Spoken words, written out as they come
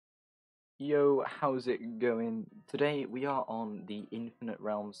Yo, how's it going? Today we are on the Infinite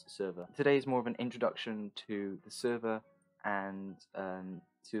Realms server. Today is more of an introduction to the server and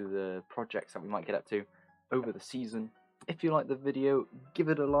to the projects that we might get up to over the season. If you like the video, give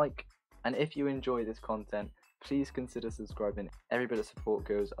it a like, and if you enjoy this content, please consider subscribing. Every bit of support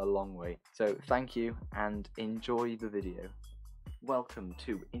goes a long way. So thank you and enjoy the video. Welcome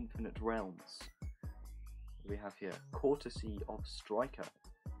to Infinite Realms. We have here courtesy of Striker.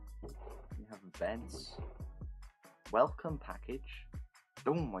 We have beds. Welcome package.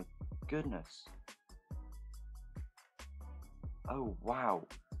 Oh my goodness. Oh wow.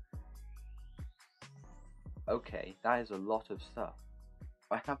 Okay, that is a lot of stuff.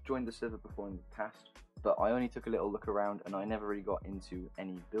 I have joined the server before in the past, but I only took a little look around and I never really got into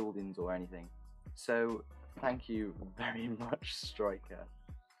any buildings or anything. So thank you very much, Striker.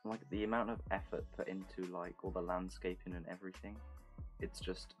 Like the amount of effort put into like all the landscaping and everything. It's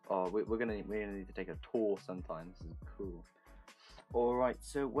just, oh, we're gonna need to take a tour sometime. This is cool. Alright,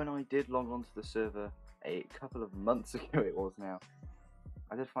 so when I did log onto the server a couple of months ago it was now,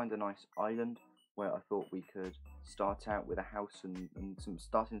 I did find a nice island where I thought we could start out with a house and some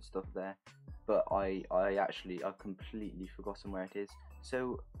starting stuff there, but I've completely forgotten where it is.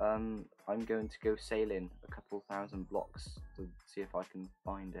 So I'm going to go sailing a couple thousand blocks to see if I can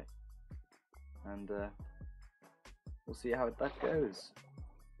find it, and we'll see how that goes.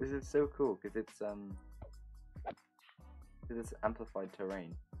 This is so cool because it's amplified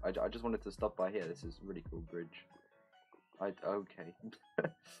terrain. I just wanted to stop by here. This is a really cool bridge. Okay.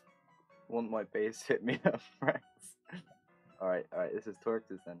 Want my base? Hit me up, friends. Alright, this is Torex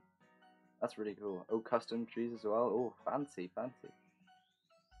then. That's really cool. Oh, custom trees as well. Oh, fancy.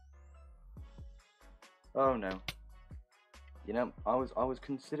 Oh no. You know, I was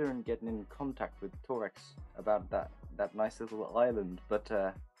considering getting in contact with Torex about that nice little island, but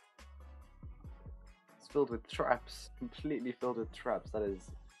it's filled with traps. Completely filled with traps. That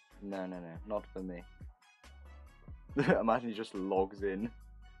is no, not for me. Imagine he just logs in.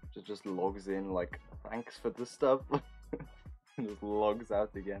 Just logs in like, thanks for the stuff. And just logs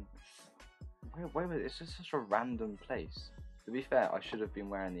out again. Wait a minute, it's just such a random place. To be fair, I should have been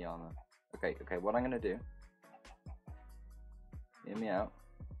wearing the armor. Okay, what I'm gonna do, hear me out,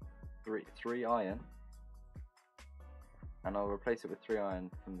 three iron, and I'll replace it with 3 iron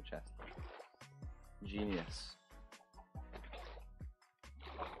from the chest. Genius.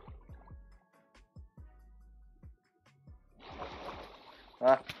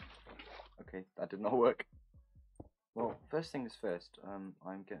 Ah! Okay, that did not work. Well, first things first, I'm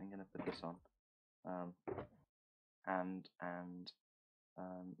gonna put this on.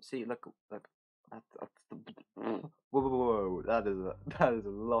 See, look, that's the, whoa, that is a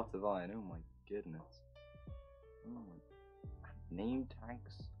lot of iron. Oh my goodness. Oh my, name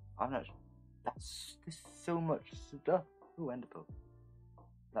tags. I'm not. This is so much stuff. Ooh, enderpearl.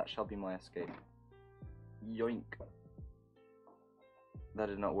 That shall be my escape. Yoink. That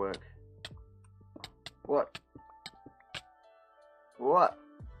did not work. What?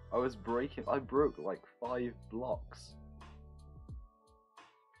 I broke like 5 blocks.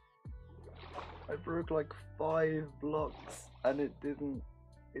 I broke like 5 blocks and it didn't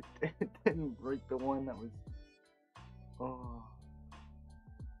break the one that was, oh,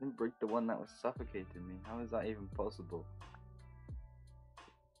 it didn't break the one that was suffocating me. How is that even possible?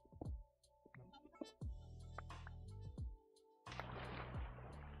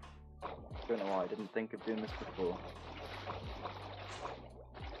 I don't know why I didn't think of doing this before.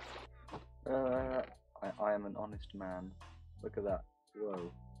 I am an honest man. Look at that.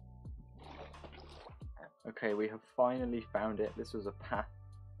 Whoa. Okay, we have finally found it. This was a path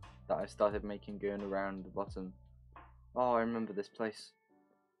that I started making going around the bottom. Oh, I remember this place.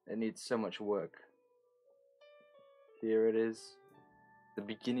 It needs so much work. Here it is. The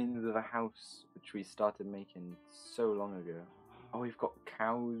beginnings of a house which we started making so long ago. Oh, we've got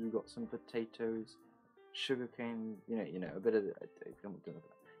cows, we've got some potatoes, sugarcane, you know, a bit of this,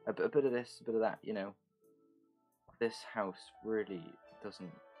 a bit of that, you know. This house really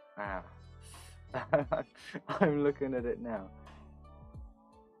doesn't. I'm looking at it now.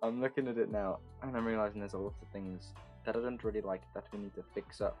 And I'm realizing there's a lot of things that I don't really like that we need to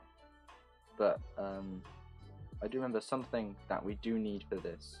fix up. But I do remember something that we do need for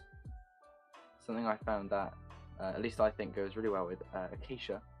this. Something I found that at least I think goes really well with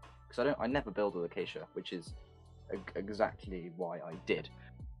acacia, because I never build with acacia, which is exactly why I did.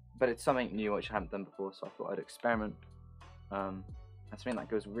 But it's something new which I haven't done before, so I thought I'd experiment. And something that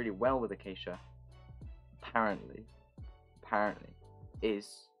goes really well with acacia, apparently,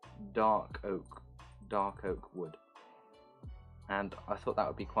 is dark oak wood. and I thought that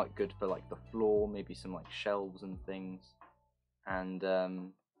would be quite good for like the floor, maybe some like shelves and things. And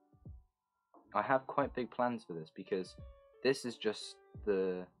I have quite big plans for this, because this is just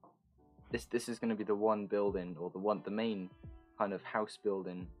this is going to be the one building, or the main kind of house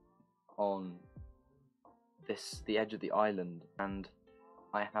building on the edge of the island, and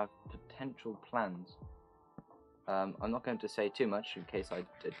I have potential plans. I'm not going to say too much in case I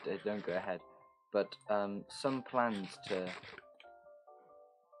don't go ahead, but some plans to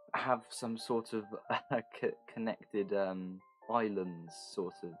have some sort of connected islands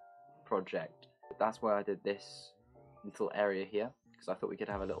sort of project. That's why I did this little area here, because I thought we could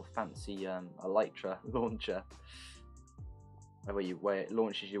have a little fancy elytra launcher where it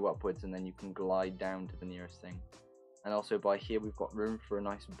launches you upwards and then you can glide down to the nearest thing. And also by here we've got room for a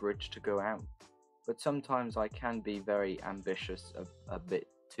nice bridge to go out. But sometimes I can be very ambitious, a bit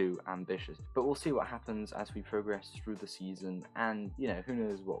too ambitious. But we'll see what happens as we progress through the season, and you know, who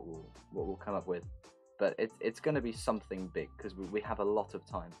knows what we'll come up with. But it's going to be something big, because we have a lot of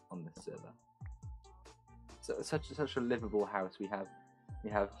time on this server. So it's such a livable house. We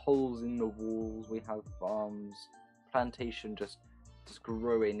have holes in the walls. We have farms, plantation just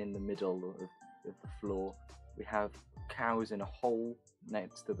growing in the middle of the floor. We have cows in a hole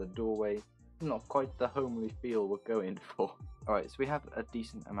next to the doorway. Not quite the homely feel we're going for. Alright, so we have a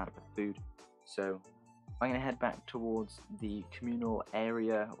decent amount of food, so I'm going to head back towards the communal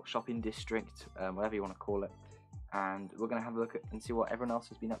area, or shopping district, whatever you want to call it, and we're going to have a look at and see what everyone else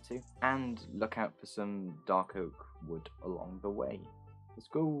has been up to, and look out for some dark oak wood along the way. Let's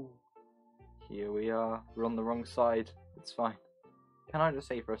go! Here we are. We're on the wrong side. It's fine. Can I just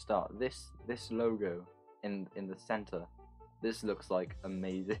say for a start, this logo in the center, this looks like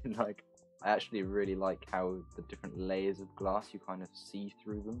amazing. Like, I actually really like how the different layers of glass, you kind of see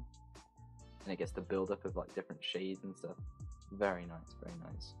through them, and it gets the build up of like different shades and stuff. Very nice, very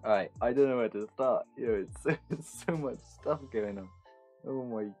nice. Alright, I don't know where to start. You know, it's so much stuff going on. Oh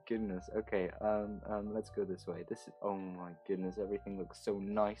my goodness. Okay, let's go this way. Oh my goodness, everything looks so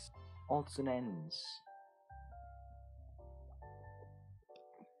nice. Odds and ends.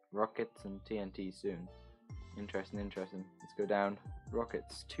 Rockets and TNT soon. Interesting. Let's go down.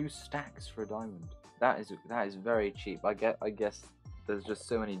 Rockets, 2 stacks for a diamond. That is very cheap. I guess there's just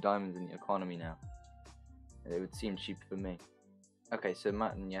so many diamonds in the economy now. It would seem cheap for me. Okay, so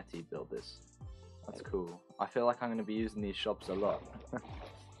Matt and Yeti built this. That's cool. I feel like I'm going to be using these shops a lot.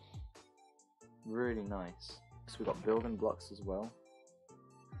 Really nice. So we got building blocks as well.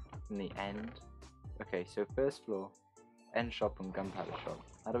 In the end. Okay, so first floor, end shop and gunpowder shop.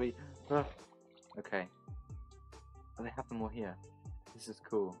 How do we... Okay. Oh, they have them all here. This is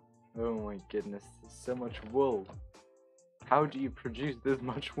cool. Oh my goodness, there's so much wool. How do you produce this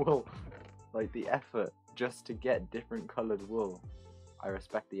much wool? Like, the effort just to get different coloured wool. I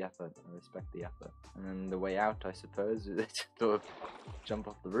respect the effort. And then the way out, I suppose, is to sort of jump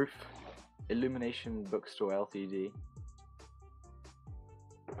off the roof. Illumination Bookstore Ltd.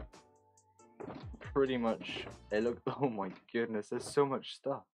 Pretty much, it looked... Oh my goodness, there's so much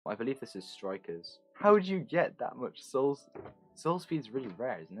stuff. I believe this is Strikers. How would you get that much soul speed's really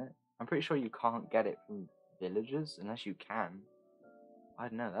rare, isn't it? I'm pretty sure you can't get it from villagers, unless you can. I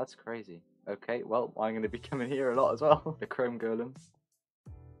don't know, that's crazy. Okay, well, I'm going to be coming here a lot as well. The Chrome Golem.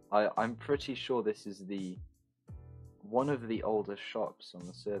 I'm pretty sure this is one of the older shops on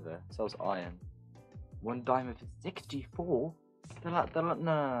the server. It sells iron. 1 diamond for 64?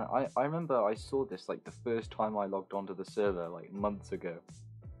 No. I remember I saw this like the first time I logged onto the server, like months ago,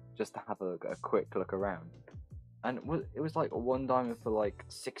 just to have a quick look around. And it was like 1 diamond for like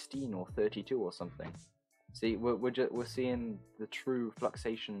 16 or 32 or something. See, we're seeing the true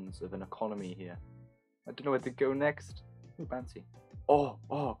fluctuations of an economy here. I don't know where to go next. Ooh, fancy.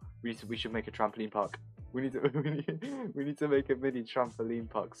 Oh, we should make a trampoline park. We need to make a mini trampoline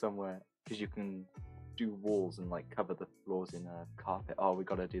park somewhere, because you can do walls and like cover the floors in a carpet. Oh, we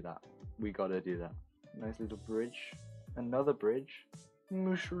gotta do that. Nice little bridge. Another bridge.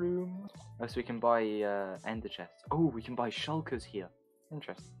 Mushroom. Oh, so we can buy ender chests. Oh, we can buy shulkers here.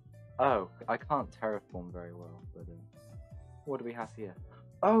 Interesting. Oh, I can't terraform very well, but what do we have here?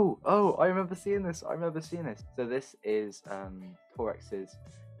 Oh, I remember seeing this. So this is Torex's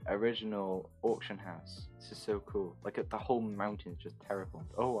original auction house. This is so cool. Like, the whole mountain is just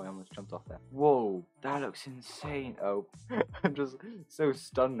terraformed. Oh, I almost jumped off there. Whoa, that looks insane. Oh, I'm just so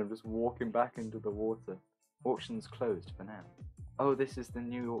stunned. I'm just walking back into the water. Auction's closed for now. Oh, this is the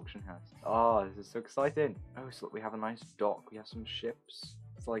new auction house. Oh, this is so exciting. Oh, so look, we have a nice dock. We have some ships.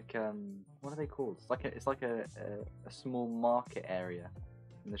 It's like, what are they called? It's like a small market area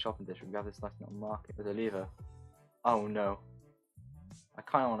in the shopping district. We have this nice little market with a lever. Oh no. I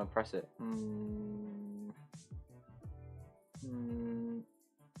kind of want to press it.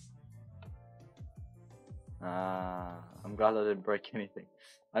 I'm glad I didn't break anything.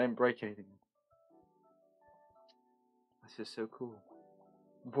 I didn't break anything. This is so cool.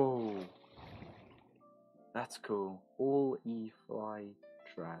 Whoa. That's cool. All E-fly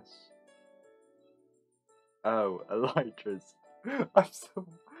tras. Oh, elytras. I'm so...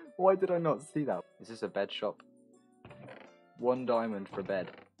 Why did I not see that? Is this a bed shop? 1 diamond for a bed.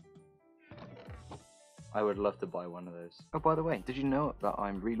 I would love to buy one of those. Oh, by the way, did you know that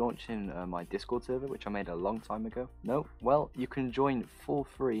I'm relaunching my Discord server, which I made a long time ago? No? Well, you can join for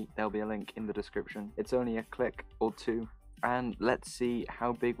free. There'll be a link in the description. It's only a click or 2. And let's see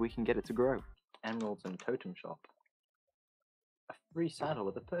how big we can get it to grow. Emeralds and totem shop. A free saddle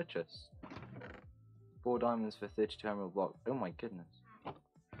with a purchase. 4 diamonds for 32 emerald blocks. Oh my goodness.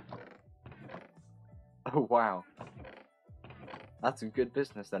 Oh wow. That's a good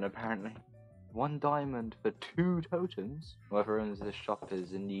business then, apparently. 1 diamond for 2 totems? Whoever owns this shop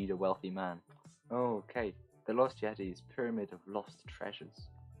is indeed a wealthy man. Oh, okay. TheLostYeti's Pyramid of Lost Treasures.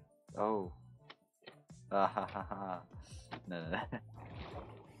 Oh. Ah ha ha ha. No.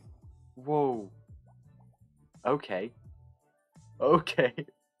 Whoa. Okay. Okay.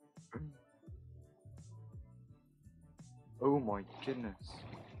 Oh my goodness.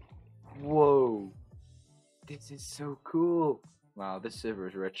 Whoa. This is so cool. Wow, this server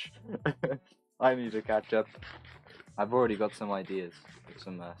is rich. I need to catch up. I've already got some ideas for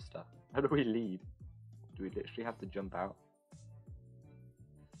some stuff. How do we leave? Do we literally have to jump out?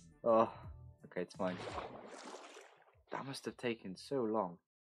 Oh, okay, it's fine. That must have taken so long.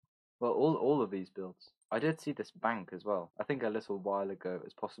 Well, all of these builds. I did see this bank as well. I think a little while ago it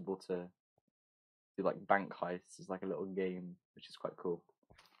was possible to do like bank heists as like a little game, which is quite cool.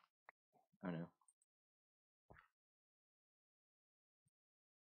 I don't know.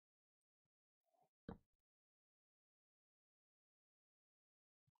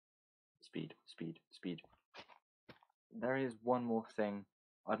 Speed, speed, speed. There is one more thing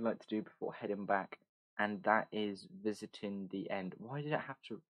I'd like to do before heading back, and that is visiting the end. Why did it have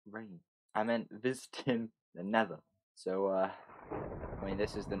to rain? I meant visiting the Nether. So, I mean,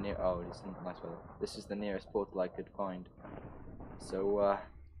 this is the oh, it's nice weather. This is the nearest portal I could find. So,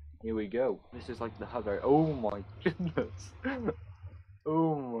 here we go. This is like the hub area. Oh my goodness.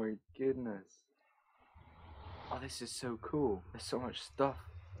 Oh my goodness. Oh, this is so cool. There's so much stuff.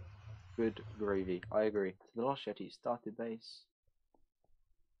 Good gravy. I agree. So TheLostYeti started base.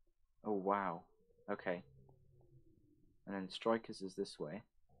 Oh wow. Okay. And then strikers is this way.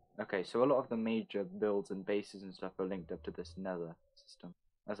 Okay, so a lot of the major builds and bases and stuff are linked up to this Nether system.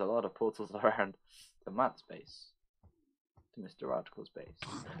 There's a lot of portals around to Matt's base. To Mr. Radical's base.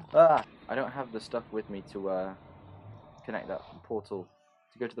 Ah! I don't have the stuff with me to connect that portal,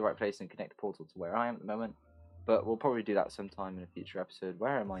 to go to the right place and connect the portal to where I am at the moment. But we'll probably do that sometime in a future episode.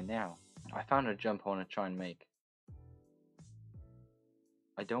 Where am I now? I found a jump I want to try and make.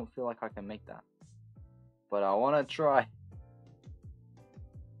 I don't feel like I can make that. But I want to try.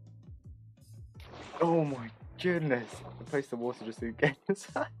 Oh my goodness. I placed the water just again.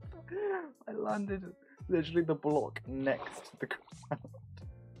 I landed literally the block next to the ground.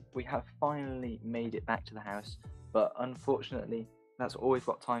 We have finally made it back to the house. But unfortunately, that's all we've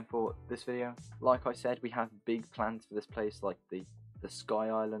got time for this video. Like I said, we have big plans for this place, like the Sky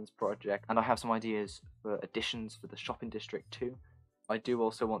Islands project, and I have some ideas for additions for the shopping district too. I do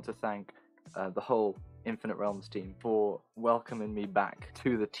also want to thank the whole Infinite Realms team for welcoming me back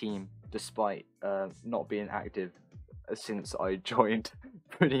to the team despite not being active since I joined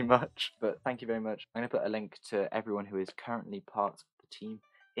pretty much. But thank you very much. I'm going to put a link to everyone who is currently part of the team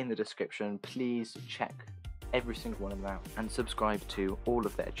in the description. Please check every single one of them out and subscribe to all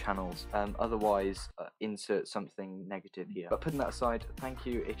of their channels. Otherwise, insert something negative here. But putting that aside, thank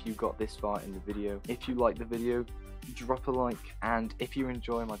you if you got this far in the video. If you like the video, drop a like, and if you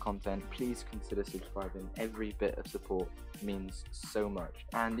enjoy my content, please consider subscribing. Every bit of support means so much.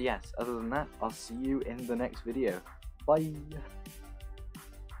 And yes, other than that, I'll see you in the next video. Bye!